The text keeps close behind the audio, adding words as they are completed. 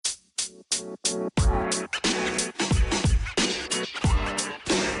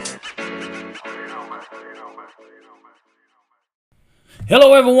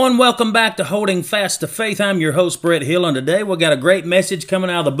Hello everyone, welcome back to Holding Fast to Faith. I'm your host Brett Hill, and today we've got a great message coming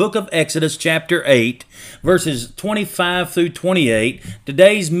out of the book of Exodus chapter 8, verses 25 through 28.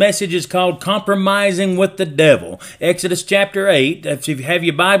 Today's message is called Compromising with the Devil. Exodus chapter 8. If you have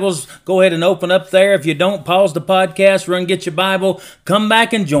your Bibles, go ahead and open up there. If you don't, pause the podcast, run get your Bible, come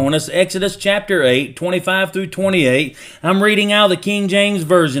back and join us. Exodus chapter 8, 25 through 28. I'm reading out of the King James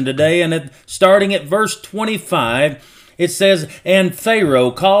Version today, and starting at verse 25, it says, "And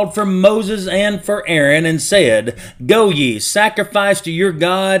Pharaoh called for Moses and for Aaron and said, Go ye, sacrifice to your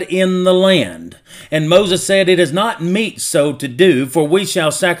God in the land. And Moses said, It is not meet so to do, for we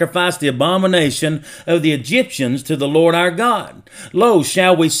shall sacrifice the abomination of the Egyptians to the Lord our God. Lo,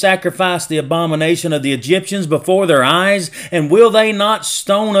 shall we sacrifice the abomination of the Egyptians before their eyes, and will they not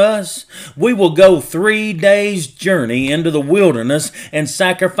stone us? We will go 3 days' journey into the wilderness and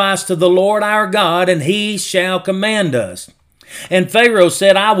sacrifice to the Lord our God, and he shall command us. And Pharaoh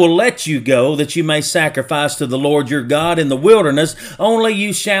said, I will let you go, that you may sacrifice to the Lord your God in the wilderness, only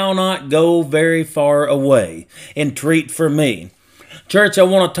you shall not go very far away. Entreat for me." Church, I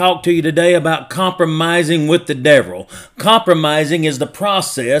want to talk to you today about compromising with the devil. Compromising is the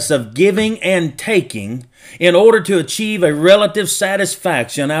process of giving and taking in order to achieve a relative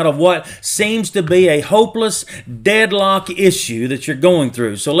satisfaction out of what seems to be a hopeless deadlock issue that you're going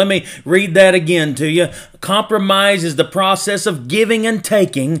through. So let me read that again to you. Compromise is the process of giving and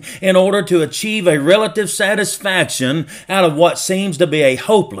taking in order to achieve a relative satisfaction out of what seems to be a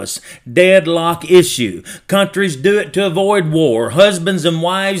hopeless deadlock issue. Countries do it to avoid war. Husbands and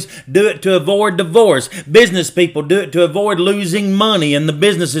wives do it to avoid divorce. Business people do it to avoid losing money and the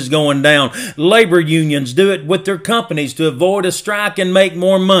business is going down. Labor unions do it with their companies to avoid a strike and make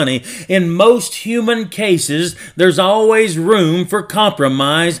more money. In most human cases, there's always room for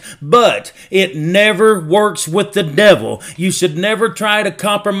compromise, but it never works with the devil. You should never try to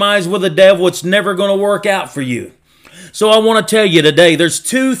compromise with the devil. It's never going to work out for you. So I want to tell you today, there's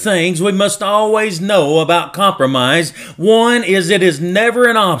 2 things we must always know about compromise. One is it is never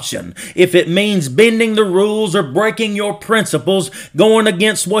an option. If it means bending the rules or breaking your principles, going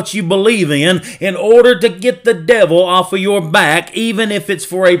against what you believe in order to get the devil off of your back, even if it's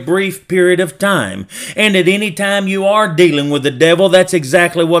for a brief period of time. And at any time you are dealing with the devil, that's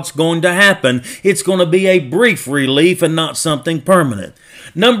exactly what's going to happen. It's going to be a brief relief and not something permanent.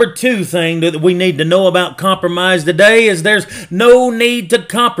 Number 2 thing that we need to know about compromise today is there's no need to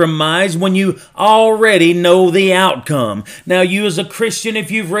compromise when you already know the outcome. Now, you as a Christian,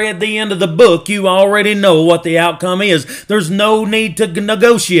 if you've read the end of the book, you already know what the outcome is. There's no need to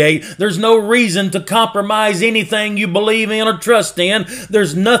negotiate. There's no reason to compromise anything you believe in or trust in.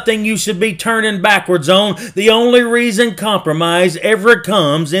 There's nothing you should be turning backwards on. The only reason compromise ever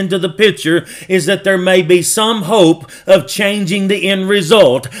comes into the picture is that there may be some hope of changing the end result.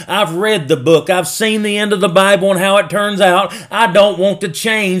 I've read the book. I've seen the end of the Bible and how it turns out. I don't want to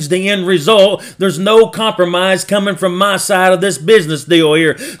change the end result. There's no compromise coming from my side of this business deal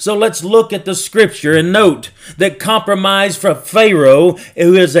here. So let's look at the scripture and note that compromise from Pharaoh,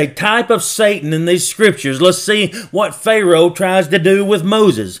 who is a type of Satan in these scriptures. Let's see what Pharaoh tries to do with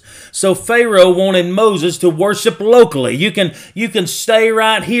Moses. So Pharaoh wanted Moses to worship locally. You can stay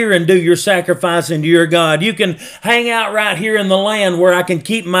right here and do your sacrificing to your God. You can hang out right here in the land where I can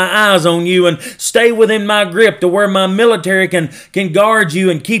keep my eyes on you and stay within my grip to where my military can guard you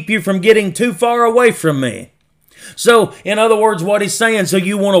and keep you from getting too far away from me. So, in other words, what he's saying, so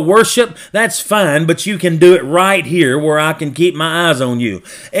you want to worship, that's fine, but you can do it right here where I can keep my eyes on you.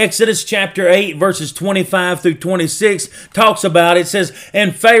 Exodus chapter 8, verses 25 through 26 talks about it. It says,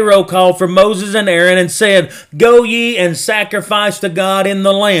 "And Pharaoh called for Moses and Aaron and said, Go ye and sacrifice to God in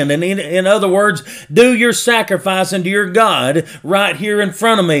the land." And in other words, do your sacrifice unto your God right here in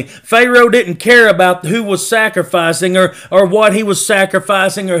front of me. Pharaoh didn't care about who was sacrificing or what he was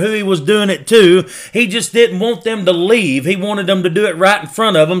sacrificing or who he was doing it to. He just didn't want them to leave. He wanted them to do it right in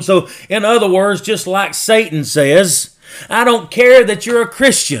front of him. So, in other words, just like Satan says, I don't care that you're a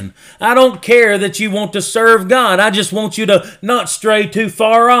Christian. I don't care that you want to serve God. I just want you to not stray too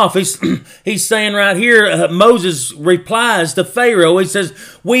far off. He's saying right here, Moses replies to Pharaoh. He says,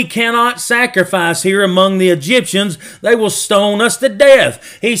 we cannot sacrifice here among the Egyptians. They will stone us to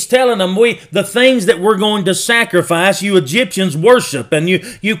death. He's telling them, the things that we're going to sacrifice, you Egyptians worship, and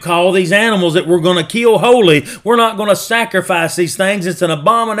you call these animals that we're going to kill holy. We're not going to sacrifice these things. It's an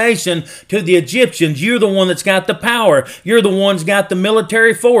abomination to the Egyptians. You're the one that's got the power. power. You're the ones got the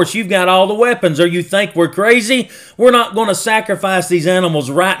military force. You've got all the weapons. Or you think we're crazy? We're not going to sacrifice these animals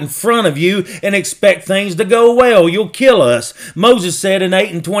right in front of you and expect things to go well. You'll kill us. Moses said in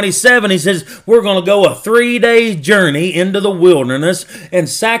 8:27, he says, we're going to go a 3-day journey into the wilderness and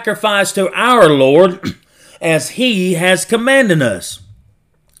sacrifice to our Lord as he has commanded us.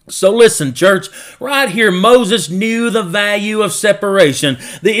 So listen, church, right here Moses knew the value of separation.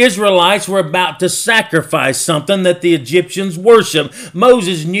 The Israelites were about to sacrifice something that the Egyptians worshiped.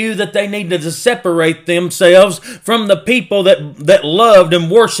 Moses knew that they needed to separate themselves from the people that loved and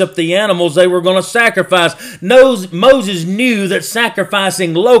worshiped the animals they were going to sacrifice. Moses knew that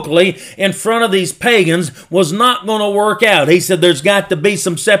sacrificing locally in front of these pagans was not going to work out. He said there's got to be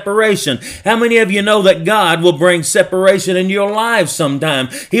some separation. How many of you know that God will bring separation in your lives sometime?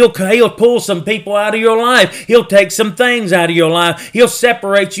 He'll pull some people out of your life. He'll take some things out of your life. He'll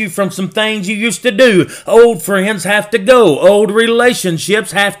separate you from some things you used to do. Old friends have to go. Old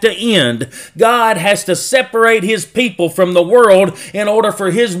relationships have to end. God has to separate his people from the world in order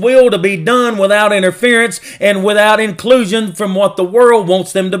for his will to be done without interference and without inclusion from what the world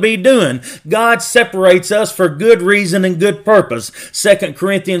wants them to be doing. God separates us for good reason and good purpose. 2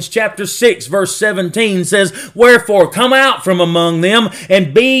 Corinthians chapter 6 verse 17 says, wherefore come out from among them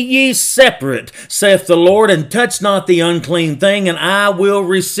and be ye separate, saith the Lord, and touch not the unclean thing, and I will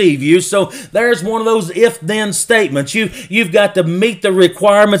receive you. So there's one of those if-then statements. You've got to meet the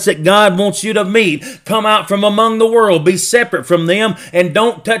requirements that God wants you to meet. Come out from among the world, be separate from them, and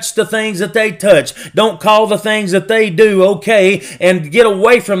don't touch the things that they touch. Don't call the things that they do okay, and get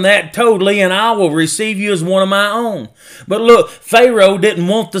away from that totally, and I will receive you as one of my own. But look, Pharaoh didn't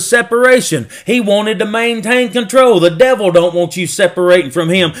want the separation. He wanted to maintain control. The devil don't want you separating from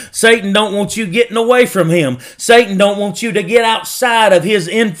him. Satan don't want you getting away from him. Satan don't want you to get outside of his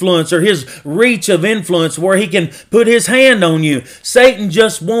influence or his reach of influence where he can put his hand on you. Satan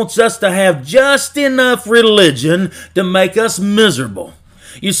just wants us to have just enough religion to make us miserable.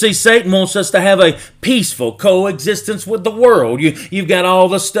 You see, Satan wants us to have a peaceful coexistence with the world. You've got all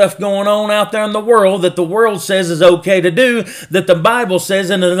the stuff going on out there in the world that the world says is okay to do, that the Bible says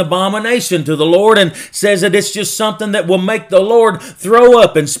is an abomination to the Lord, and says that it's just something that will make the Lord throw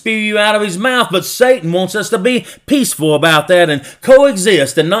up and spew you out of his mouth. But Satan wants us to be peaceful about that and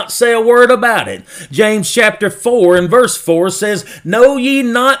coexist and not say a word about it. James chapter 4 and verse 4 says, know ye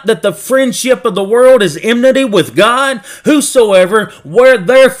not that the friendship of the world is enmity with God? Whosoever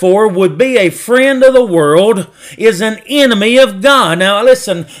therefore would be a friend of the world is an enemy of God. Now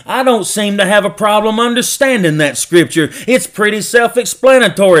listen, I don't seem to have a problem understanding that scripture. It's pretty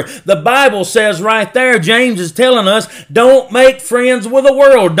self-explanatory. The Bible says right there, James is telling us, don't make friends with the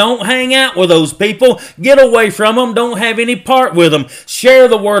world. Don't hang out with those people. Get away from them. Don't have any part with them. Share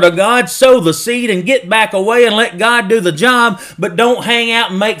the word of God, sow the seed, and get back away and let God do the job, but don't hang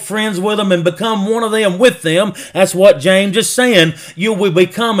out and make friends with them and become one of them with them. That's what James is saying. You will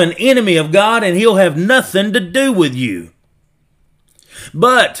become an enemy of God and he'll have nothing to do with you.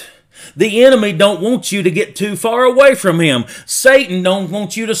 But the enemy don't want you to get too far away from him. Satan don't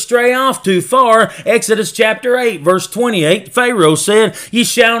want you to stray off too far. Exodus chapter 8 verse 28, Pharaoh said, ye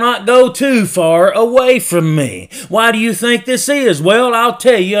shall not go too far away from me. Why do you think this is? Well, I'll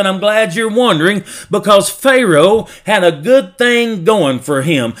tell you, and I'm glad you're wondering, because Pharaoh had a good thing going for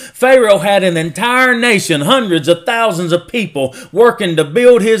him. Pharaoh had an entire nation, hundreds of thousands of people working to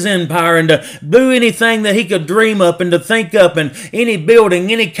build his empire and to do anything that he could dream up and to think up, and any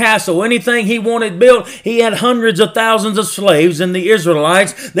building, any castle, anything he wanted built. He had hundreds of thousands of slaves in the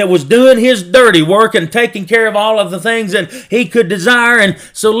Israelites that was doing his dirty work and taking care of all of the things that he could desire. And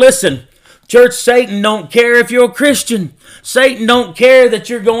so listen, church, Satan don't care if you're a Christian. Satan don't care that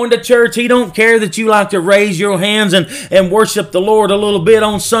you're going to church. He don't care that you like to raise your hands and worship the Lord a little bit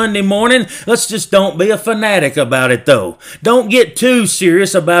on Sunday morning. Let's just don't be a fanatic about it, though. Don't get too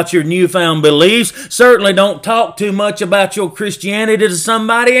serious about your newfound beliefs. Certainly don't talk too much about your Christianity to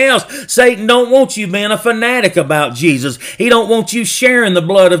somebody else. Satan don't want you being a fanatic about Jesus. He don't want you sharing the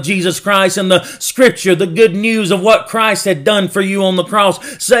blood of Jesus Christ and the scripture, the good news of what Christ had done for you on the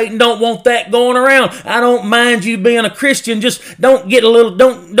cross. Satan don't want that going around. I don't mind you being a Christian. Just don't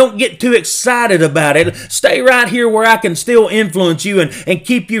get too excited about it. Stay right here where I can still influence you and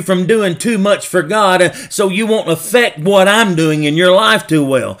keep you from doing too much for God, so you won't affect what I'm doing in your life too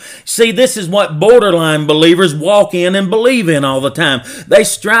well. See, this is what borderline believers walk in and believe in all the time.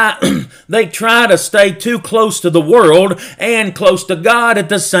 They try to stay too close to the world and close to God at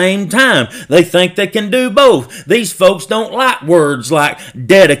the same time. They think they can do both. These folks don't like words like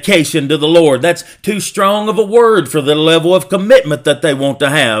dedication to the Lord. That's too strong of a word for the level of commitment that they want to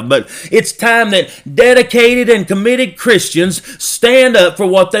have. But it's time that dedicated and committed Christians stand up for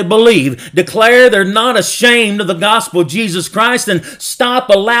what they believe, declare they're not ashamed of the gospel of Jesus Christ, and stop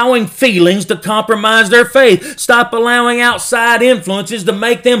allowing feelings to compromise their faith. Stop allowing outside influences to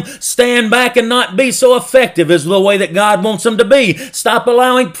make them stand back and not be so effective as the way that God wants them to be. Stop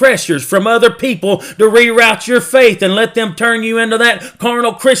allowing pressures from other people to reroute your faith and let them turn you into that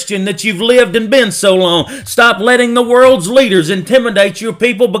carnal Christian that you've lived and been so long. Stop letting the world's leaders intimidate your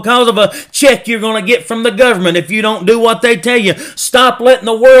people because of a check you're going to get from the government if you don't do what they tell you. Stop letting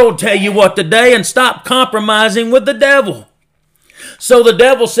the world tell you what to do, and stop compromising with the devil. So the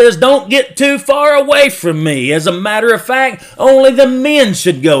devil says, don't get too far away from me. As a matter of fact, only the men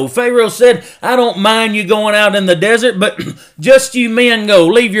should go. Pharaoh said, I don't mind you going out in the desert, but just you men go.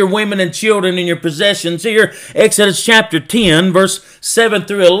 Leave your women and children and your possessions here. Exodus chapter 10, verse 7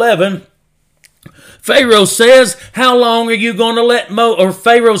 through 11. Pharaoh says, how long are you going to let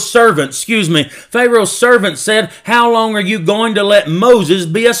Pharaoh's servant said, how long are you going to let Moses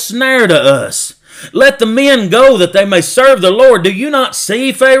be a snare to us? Let the men go that they may serve the Lord. Do you not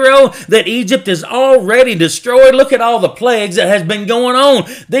see, Pharaoh, that Egypt is already destroyed? Look at all the plagues that has been going on.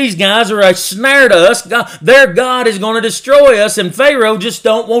 These guys are a snare to us. Their God is going to destroy us, and Pharaoh just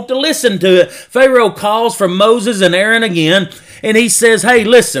don't want to listen to it. Pharaoh calls for Moses and Aaron again, and he says, hey,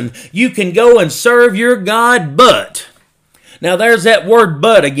 listen, you can go and serve your God, but... Now there's that word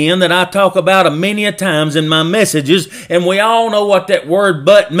but again that I talk about many a times in my messages, and we all know what that word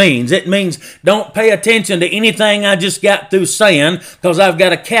but means. It means don't pay attention to anything I just got through saying, because I've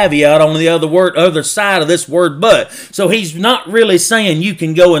got a caveat on the other side of this word but. So he's not really saying you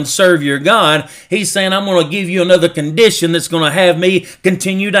can go and serve your God. He's saying I'm going to give you another condition that's going to have me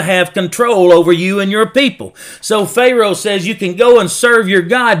continue to have control over you and your people. So Pharaoh says you can go and serve your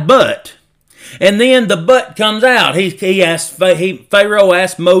God, but... And then the but comes out. Pharaoh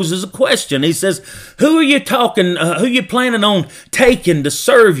asked Moses a question. He says, who are you planning on taking to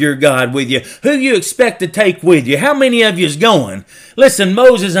serve your God with you? Who you expect to take with you? How many of you is going? Listen,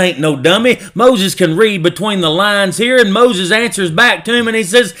 Moses ain't no dummy. Moses can read between the lines here, and Moses answers back to him, and he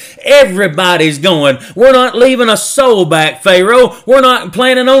says, everybody's going. We're not leaving a soul back, Pharaoh. We're not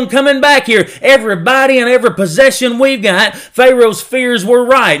planning on coming back here. Everybody and every possession we've got, Pharaoh's fears were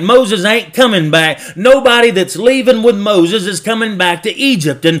right. Moses ain't coming back. Nobody that's leaving with Moses is coming back to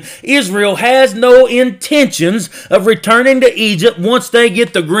Egypt, and Israel has no intentions of returning to Egypt once they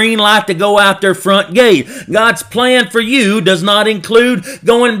get the green light to go out their front gate. God's plan for you does not include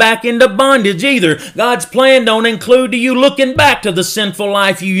going back into bondage either. God's plan don't include you looking back to the sinful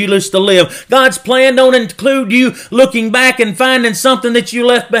life you used to live. God's plan don't include you looking back and finding something that you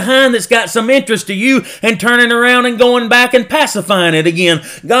left behind that's got some interest to you and turning around and going back and pacifying it again.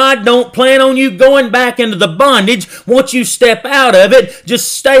 God don't plan on you going back into the bondage. Once you step out of it,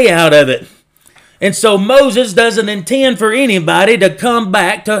 just stay out of it. And so Moses doesn't intend for anybody to come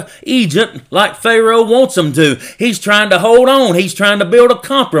back to Egypt like Pharaoh wants them to. He's trying to hold on. He's trying to build a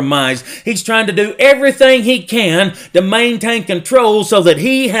compromise. He's trying to do everything he can to maintain control so that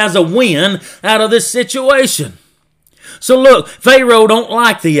he has a win out of this situation. So look, Pharaoh don't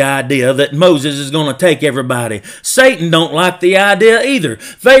like the idea that Moses is going to take everybody. Satan don't like the idea either.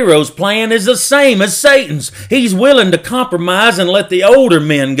 Pharaoh's plan is the same as Satan's. He's willing to compromise and let the older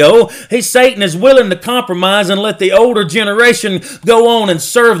men go. Satan is willing to compromise and let the older generation go on and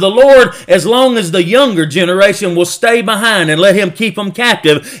serve the Lord as long as the younger generation will stay behind and let him keep them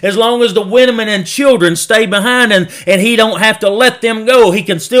captive. As long as the women and children stay behind and he don't have to let them go. He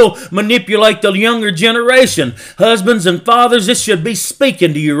can still manipulate the younger generation. Husbands and fathers, this should be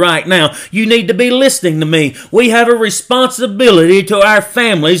speaking to you right now. You need to be listening to me. We have a responsibility to our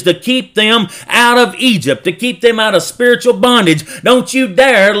families to keep them out of Egypt, to keep them out of spiritual bondage. Don't you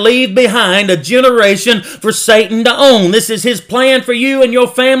dare leave behind a generation for Satan to own. This is his plan for you and your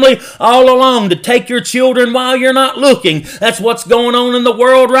family all along, to take your children while you're not looking. That's what's going on in the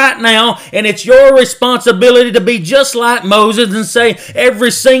world right now, and it's your responsibility to be just like Moses and say,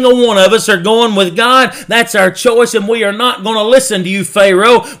 every single one of us are going with God. That's our choice, and we are not going to listen to you,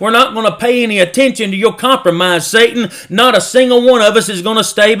 Pharaoh. We're not going to pay any attention to your compromise, Satan. Not a single one of us is going to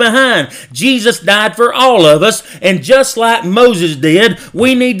stay behind. Jesus died for all of us, and just like Moses did,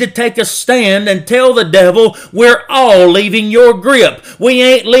 we need to take a stand and tell the devil, we're all leaving your grip. We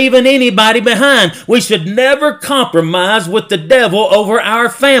ain't leaving anybody behind. We should never compromise with the devil over our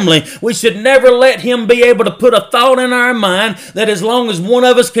family. We should never let him be able to put a thought in our mind that as long as one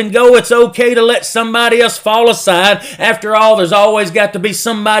of us can go, it's okay to let somebody else fall aside right? After all, there's always got to be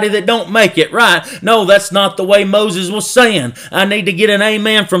somebody that don't make it, right? No, that's not the way Moses was saying. I need to get an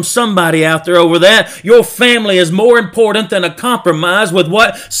amen from somebody out there over that. Your family is more important than a compromise with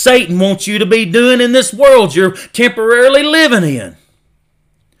what Satan wants you to be doing in this world you're temporarily living in.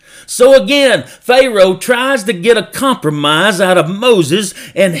 So again, Pharaoh tries to get a compromise out of Moses,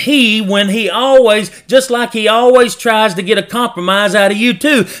 and just like he always tries to get a compromise out of you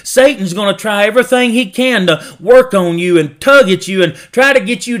too, Satan's going to try everything he can to work on you and tug at you and try to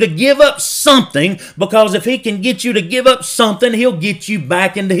get you to give up something, because if he can get you to give up something, he'll get you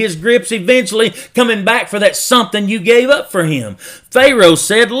back into his grips eventually, coming back for that something you gave up for him. Pharaoh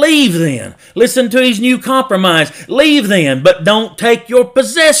said, leave then. Listen to his new compromise. Leave then, but don't take your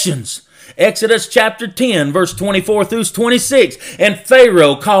possessions. Exodus chapter 10, verse 24 through 26. And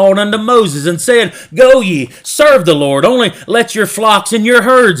Pharaoh called unto Moses and said, Go ye, serve the Lord. Only let your flocks and your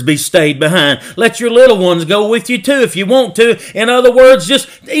herds be stayed behind. Let your little ones go with you too if you want to. In other words,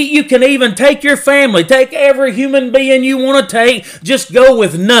 you can even take your family. Take every human being you want to take. Just go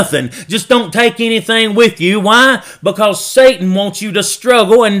with nothing. Just don't take anything with you. Why? Because Satan wants you to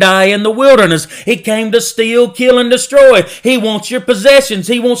struggle and die in the wilderness. He came to steal, kill, and destroy. He wants your possessions.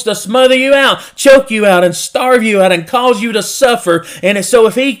 He wants to smother you out, choke you out, and starve you out, and cause you to suffer. And so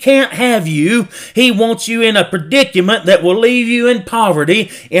if he can't have you, he wants you in a predicament that will leave you in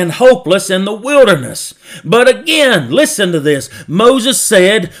poverty and hopeless in the wilderness. But again, listen to this. Moses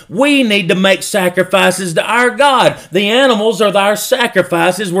said, we need to make sacrifices to our God. The animals are our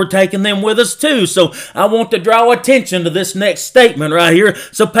sacrifices. We're taking them with us too. So I want to draw attention to this next statement right here.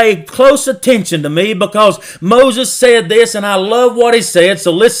 So pay close attention to me, because Moses said this, and I love what he said.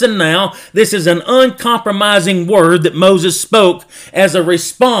 So listen now. This is an uncompromising word that Moses spoke as a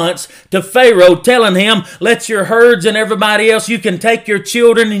response to Pharaoh telling him, let your herds and everybody else, you can take your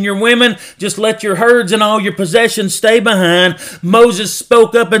children and your women, just let your herds and all your possessions stay behind. Moses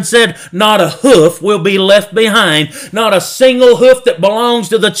spoke up and said, not a hoof will be left behind. Not a single hoof that belongs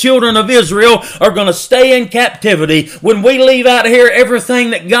to the children of Israel are going to stay in captivity. When we leave out here,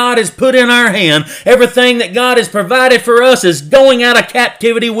 everything that God has put in our hand, everything that God has provided for us is going out of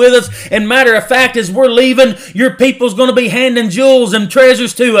captivity with us. And matter of fact, as we're leaving, your people's going to be handing jewels and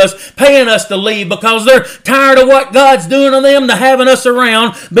treasures to us, paying us to leave, because they're tired of what God's doing to them, to having us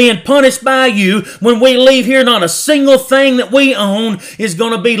around, being punished by you. When we leave here, not a single thing that we own is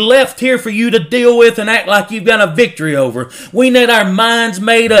going to be left here for you to deal with and act like you've got a victory over. We need our minds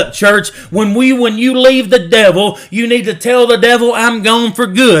made up, church. When you leave the devil, you need to tell the devil, I'm gone for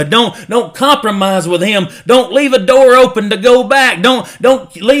good. Don't compromise with him. Don't leave a door open to go back.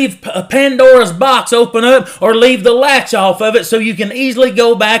 Don't leave Pandora's box open up, or leave the latch off of it so you can easily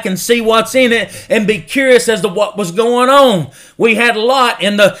go back and see what's in it and be curious as to what was going on. We had Lot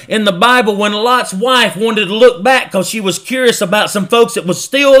in the Bible. When Lot's wife wanted to look back because she was curious about some folks that was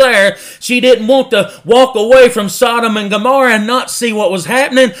still there, she didn't want to walk away from Sodom and Gomorrah and not see what was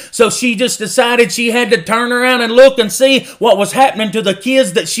happening, so she just decided she had to turn around and look and see what was happening to the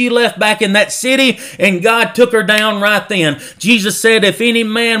kids that she left back in that city, and God took her down right then. Jesus said, if any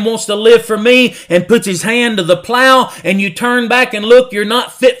man wants to live for me and puts his hand to the plow and you turn back and look, you're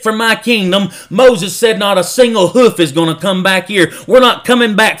not fit for my kingdom. Moses said not a single hoof is going to come back here. We're not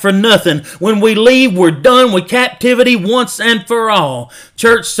coming back for nothing. When we leave, we're done with captivity once and for all.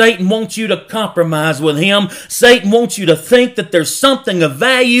 Church, Satan wants you to compromise with him. Satan wants you to think that there's something of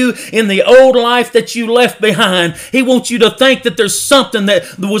value in the old life that you left behind. He wants you to think that there's something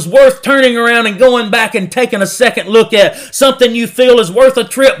that was worth turning around and going back and taking a second look at. Something you feel is worth a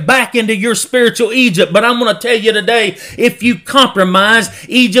trip back into your spiritual Egypt. But I'm going to tell you today, if you compromise,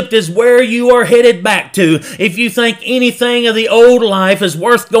 Egypt is where you are headed back to. If you think anything of the old life is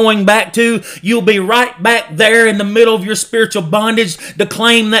worth going back to, you'll be right back there in the middle of your spiritual bondage to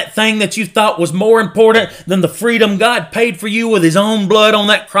claim that thing that you thought was more important than the freedom God paid for you with his own blood on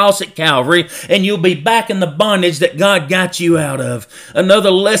that cross at Calvary, and you'll be back in the bondage that God got you out of.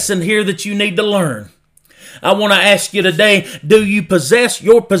 Another lesson here that you need to learn. I want to ask you today, do you possess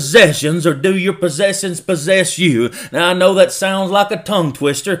your possessions, or do your possessions possess you? Now, I know that sounds like a tongue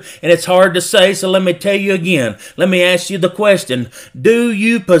twister, and it's hard to say, so let me tell you again. Let me ask you the question. Do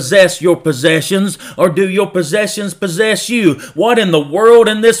you possess your possessions, or do your possessions possess you? What in the world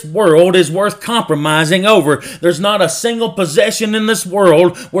in this world is worth compromising over? There's not a single possession in this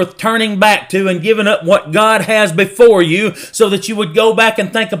world worth turning back to and giving up what God has before you so that you would go back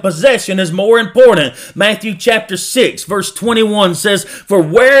and think a possession is more important. Matthew chapter 6 verse 21 says, for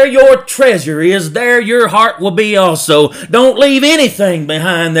where your treasure is, there your heart will be also. Don't leave anything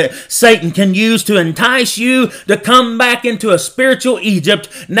behind that Satan can use to entice you to come back into a spiritual Egypt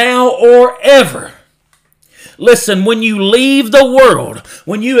now or ever. Listen, when you leave the world,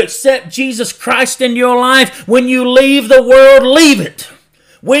 when you accept Jesus Christ in your life, when you leave the world, leave it.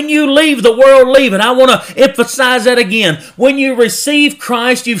 When you leave the world, leave it. I want to emphasize that again. When you receive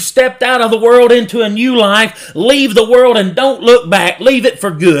Christ, you've stepped out of the world into a new life. Leave the world and don't look back. Leave it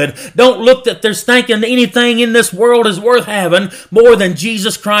for good. Don't look that there's thinking anything in this world is worth having more than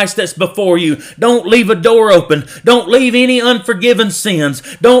Jesus Christ that's before you. Don't leave a door open. Don't leave any unforgiven sins.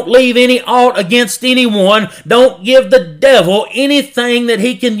 Don't leave any ought against anyone. Don't give the devil anything that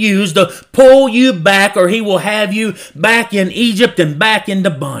he can use to pull you back, or he will have you back in Egypt and back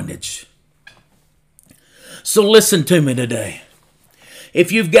into bondage. So listen to me today.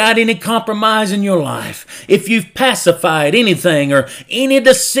 If you've got any compromise in your life, if you've pacified anything or any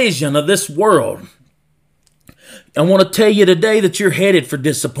decision of this world, I want to tell you today that you're headed for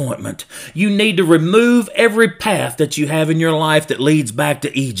disappointment. You need to remove every path that you have in your life that leads back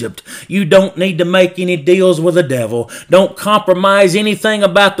to Egypt. You don't need to make any deals with the devil. Don't compromise anything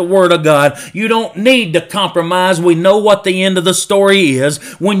about the Word of God. You don't need to compromise. We know what the end of the story is.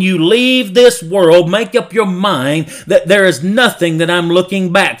 When you leave this world, make up your mind that there is nothing that I'm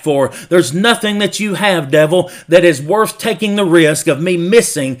looking back for. There's nothing that you have, devil, that is worth taking the risk of me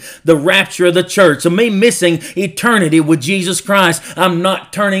missing the rapture of the church, of me missing eternity with Jesus Christ. I'm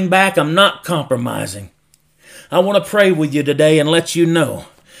not turning back. I'm not compromising. I want to pray with you today and let you know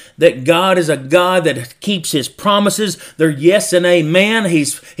that God is a God that keeps His promises. They're yes and amen.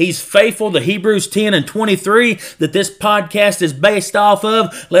 He's faithful. The Hebrews 10 and 23 that this podcast is based off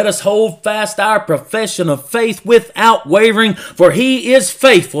of. Let us hold fast our profession of faith without wavering, for He is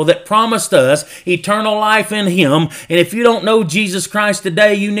faithful that promised us eternal life in Him. And if you don't know Jesus Christ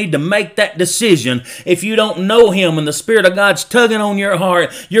today, you need to make that decision. If you don't know Him and the Spirit of God's tugging on your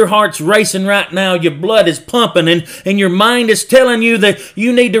heart's racing right now, your blood is pumping, and your mind is telling you that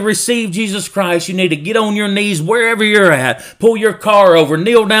you need to receive Jesus Christ, you need to get on your knees wherever you're at. Pull your car over,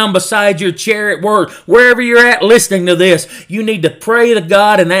 kneel down beside your chair at work, wherever you're at listening to this. You need to pray to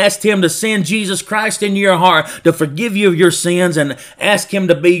God and ask Him to send Jesus Christ into your heart to forgive you of your sins and ask Him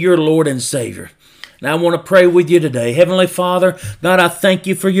to be your Lord and Savior. Now I want to pray with you today. Heavenly Father, God, I thank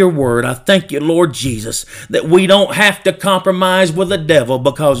you for your word. I thank you, Lord Jesus, that we don't have to compromise with the devil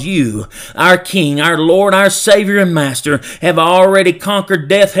because you, our King, our Lord, our Savior and Master, have already conquered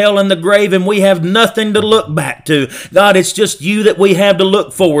death, hell, and the grave, and we have nothing to look back to. God, it's just you that we have to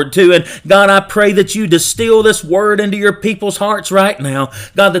look forward to. And God, I pray that you distill this word into your people's hearts right now.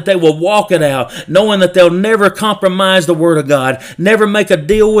 God, that they will walk it out, knowing that they'll never compromise the word of God, never make a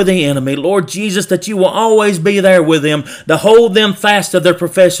deal with the enemy. Lord Jesus, that you will always be there with them to hold them fast to their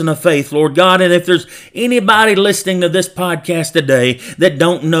profession of faith, Lord God. And if there's anybody listening to this podcast today that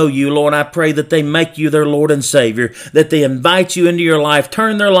don't know you, Lord, I pray that they make you their Lord and Savior, that they invite you into your life,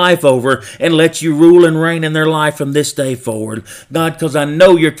 turn their life over, and let you rule and reign in their life from this day forward. God, because I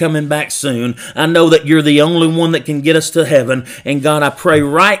know you're coming back soon. I know that you're the only one that can get us to heaven. And God, I pray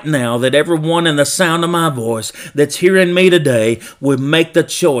right now that everyone in the sound of my voice that's hearing me today would make the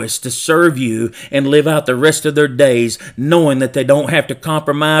choice to serve you and live out the rest of their days knowing that they don't have to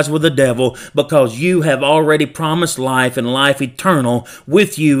compromise with the devil because you have already promised life and life eternal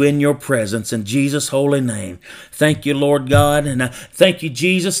with you in your presence. In Jesus' holy name. Thank you, Lord God. And thank you,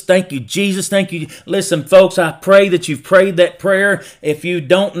 Jesus. Thank you, Jesus. Thank you. Listen, folks, I pray that you've prayed that prayer. If you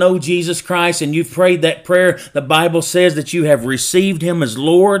don't know Jesus Christ and you've prayed that prayer, the Bible says that you have received Him as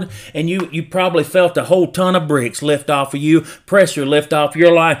Lord, and you probably felt a whole ton of bricks lift off of you, pressure lift off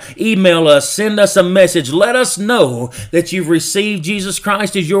your life. Email us, send us a message. Let us know that you've received Jesus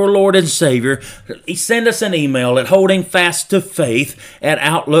Christ as your Lord and Savior. Send us an email at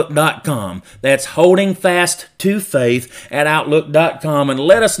holdingfasttofaith@outlook.com. That's holdingfasttofaith@outlook.com, and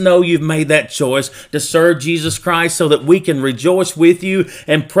let us know you've made that choice to serve Jesus Christ so that we can rejoice with you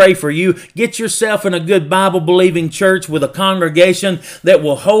and pray for you. Get yourself in a good Bible-believing church with a congregation that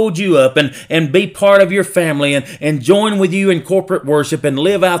will hold you up and be part of your family and join with you in corporate worship and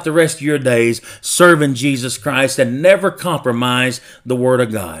live out the rest of your days serving Jesus Christ and never compromise the Word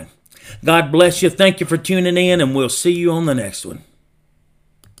of God. God bless you. Thank you for tuning in, and we'll see you on the next one.